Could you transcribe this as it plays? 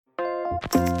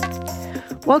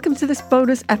Welcome to this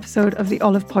bonus episode of the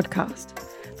Olive Podcast.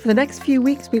 For the next few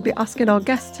weeks, we'll be asking our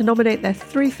guests to nominate their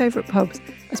 3 favourite pubs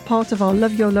as part of our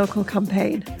Love Your Local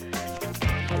campaign.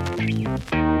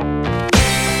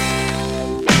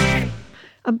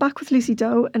 I'm back with Lucy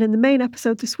Doe, and in the main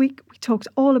episode this week, we talked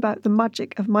all about the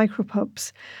magic of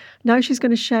micropubs. Now she's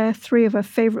going to share 3 of her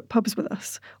favourite pubs with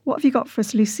us. What have you got for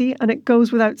us, Lucy? And it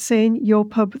goes without saying, your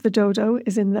pub, the Dodo,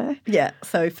 is in there. Yeah,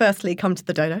 so firstly, come to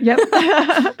the Dodo. Yep.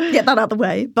 Get that out of the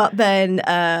way. But then,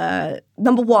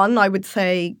 number 1, I would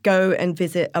say go and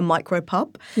visit a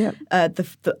micropub. Yep.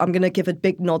 I'm going to give a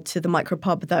big nod to the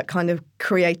micropub that kind of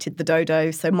created the Dodo.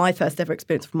 So my first ever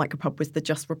experience of micropub was the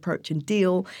Just Reproach in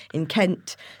Deal in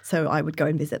Kent. So I would go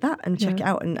and visit that and check it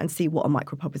out and see what a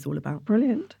micropub is all about.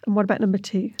 Brilliant. And what about number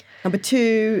 2? Number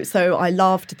 2, so I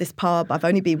loved this pub. I've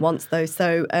only been once though.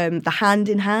 So the Hand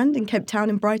in Hand in Cape Town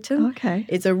in Brighton. Okay.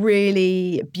 It's a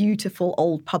really beautiful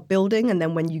old pub building. And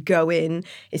then when you go in,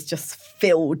 it's just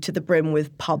filled to the brim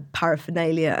with pub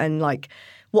paraphernalia and like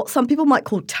what some people might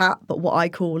call tap, but what I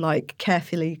call like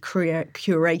carefully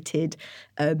curated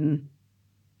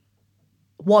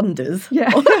wonders. Yeah.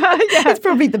 It's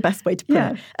probably the best way to put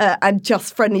Yeah. it. And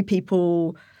just friendly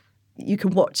people. You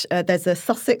can watch, there's a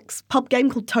Sussex pub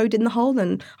game called Toad in the Hole,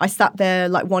 and I sat there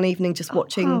like one evening just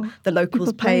watching the locals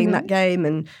People playing playing that game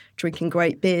and drinking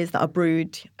great beers that are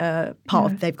brewed.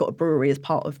 They've got a brewery as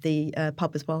part of the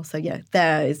pub as well. So yeah,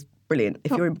 there is brilliant.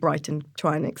 If you're in Brighton,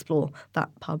 try and explore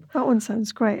that pub. That one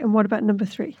sounds great. And what about number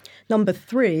 3? Number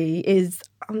 3 is,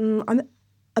 I'm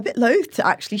a bit loath to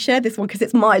actually share this one because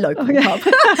it's my local pub.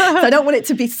 So I don't want it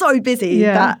to be so busy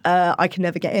that I can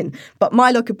never get in. But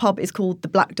my local pub is called the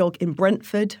Black Dog in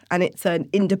Brentford, and it's an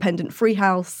independent free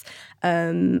house,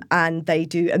 and they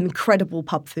do incredible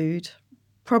pub food,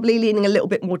 probably leaning a little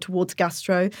bit more towards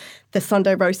gastro. The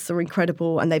Sunday roasts are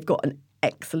incredible, and they've got an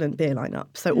excellent beer lineup.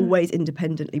 So always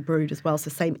independently brewed as well.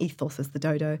 So same ethos as the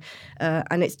Dodo.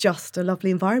 And it's just a lovely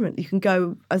environment. You can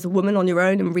go as a woman on your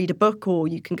own and read a book, or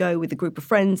you can go with a group of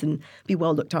friends and be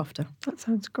well looked after. That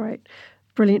sounds great.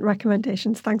 Brilliant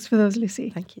recommendations. Thanks for those,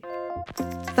 Lucy. Thank you.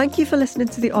 Thank you for listening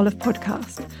to the Olive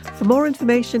Podcast. For more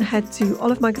information, head to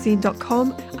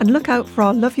olivemagazine.com and look out for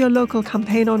our Love Your Local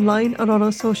campaign online and on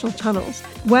our social channels,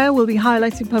 where we'll be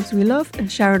highlighting pubs we love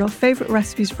and sharing our favourite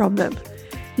recipes from them.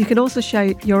 You can also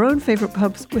share your own favourite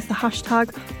pubs with the hashtag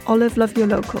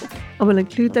OliveLoveYourLocal, and we'll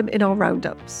include them in our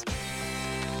roundups.